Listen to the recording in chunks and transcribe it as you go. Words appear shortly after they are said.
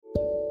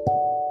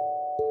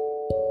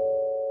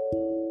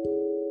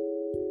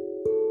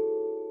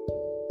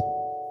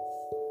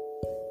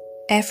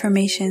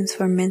Affirmations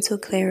for mental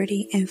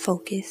clarity and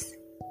focus.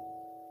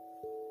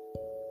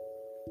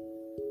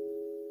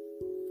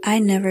 I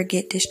never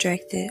get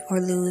distracted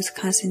or lose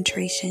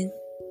concentration.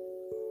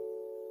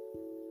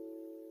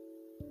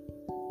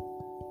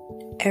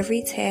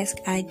 Every task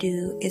I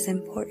do is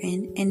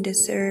important and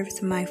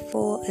deserves my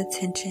full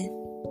attention.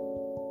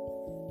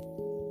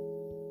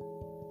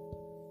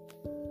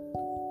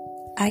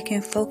 I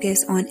can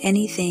focus on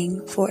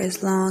anything for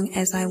as long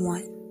as I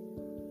want.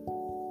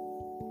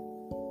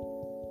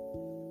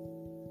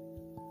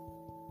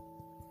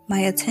 My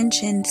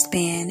attention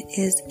span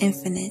is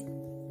infinite.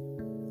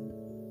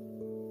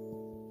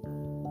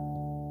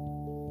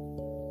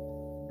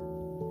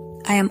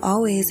 I am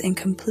always in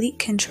complete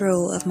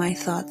control of my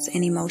thoughts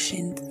and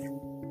emotions.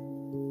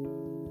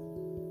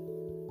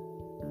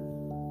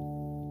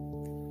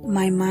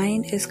 My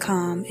mind is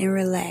calm and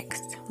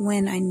relaxed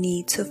when I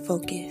need to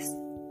focus.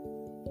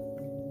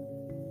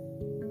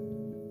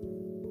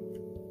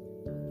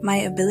 My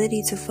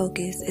ability to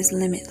focus is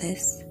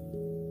limitless.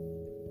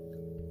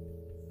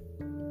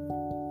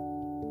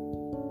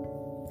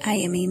 I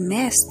am a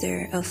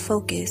master of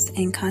focus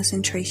and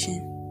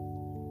concentration.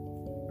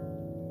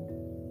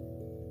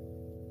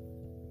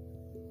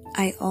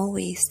 I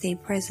always stay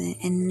present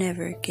and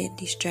never get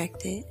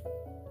distracted.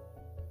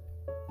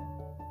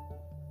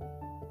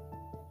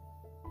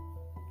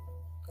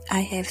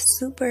 I have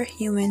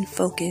superhuman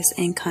focus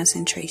and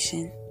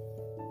concentration.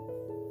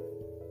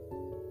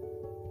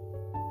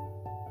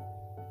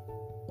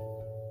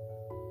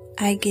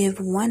 I give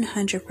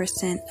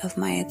 100% of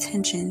my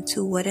attention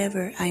to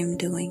whatever I am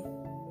doing.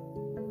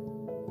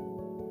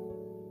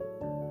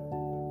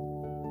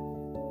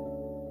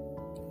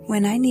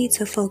 When I need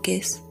to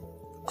focus,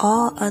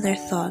 all other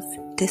thoughts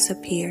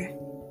disappear.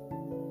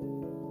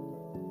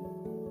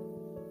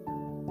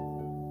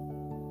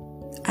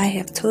 I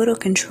have total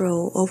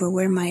control over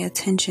where my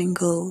attention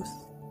goes.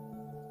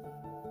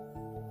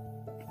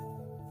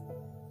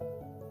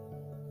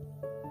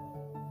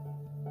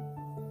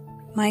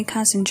 My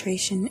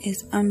concentration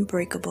is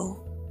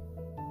unbreakable.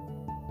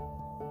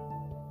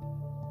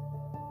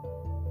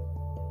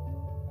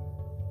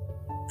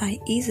 I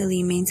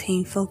easily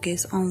maintain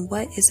focus on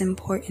what is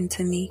important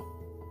to me.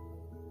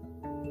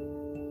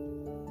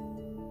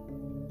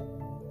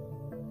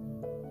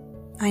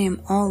 I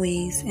am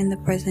always in the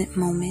present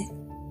moment.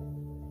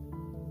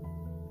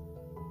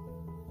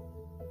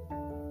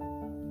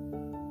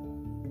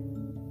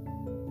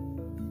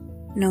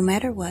 No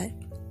matter what,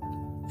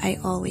 I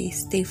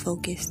always stay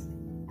focused.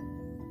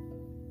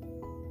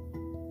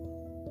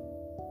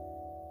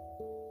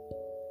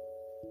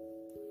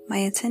 My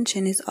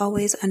attention is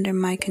always under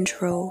my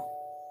control.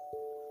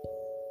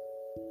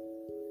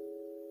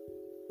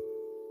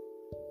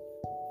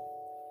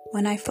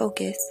 When I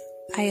focus,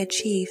 I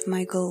achieve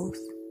my goals.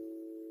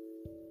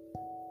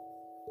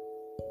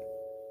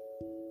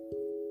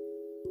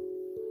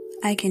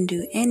 I can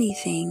do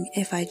anything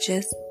if I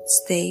just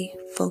stay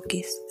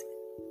focused.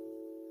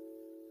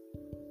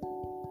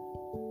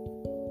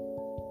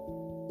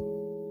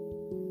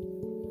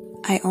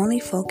 I only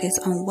focus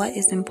on what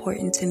is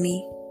important to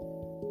me.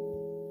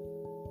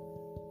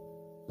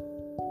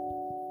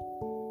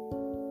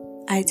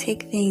 I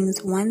take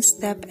things one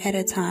step at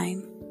a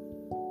time.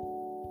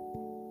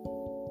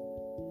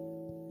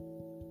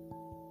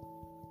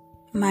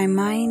 My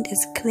mind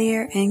is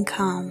clear and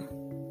calm.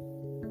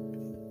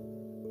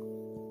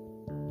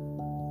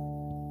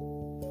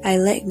 I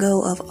let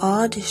go of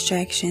all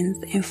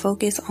distractions and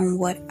focus on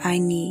what I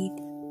need.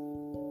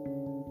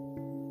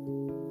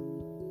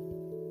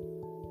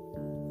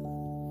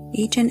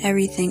 Each and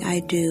everything I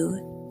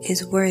do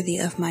is worthy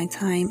of my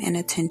time and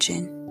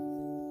attention.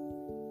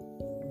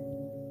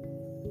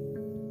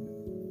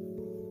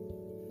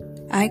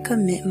 I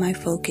commit my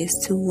focus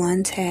to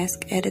one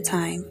task at a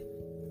time.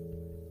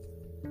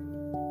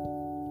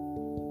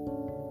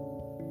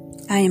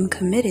 I am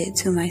committed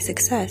to my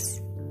success.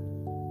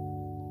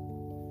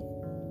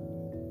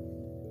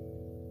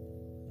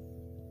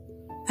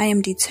 I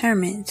am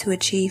determined to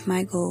achieve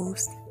my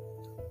goals.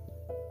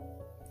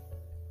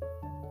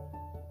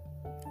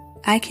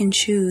 I can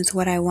choose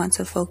what I want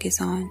to focus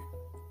on.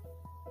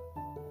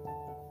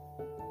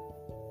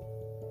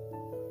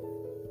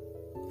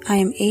 I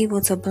am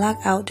able to block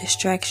out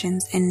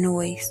distractions and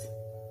noise.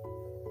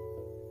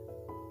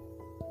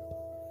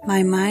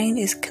 My mind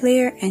is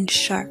clear and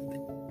sharp.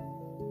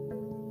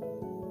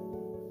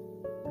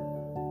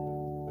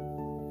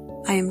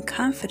 I am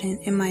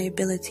confident in my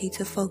ability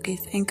to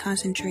focus and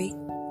concentrate.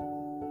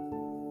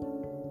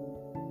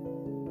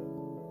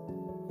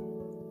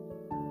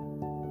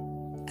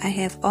 I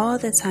have all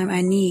the time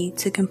I need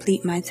to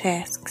complete my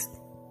tasks.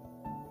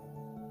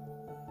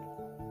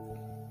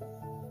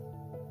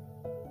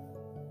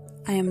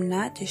 I am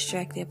not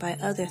distracted by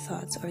other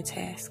thoughts or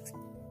tasks.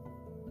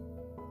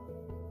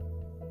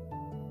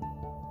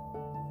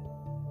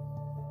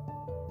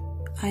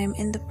 I am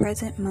in the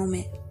present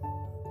moment.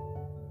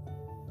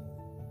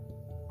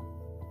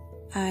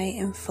 I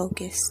am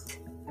focused.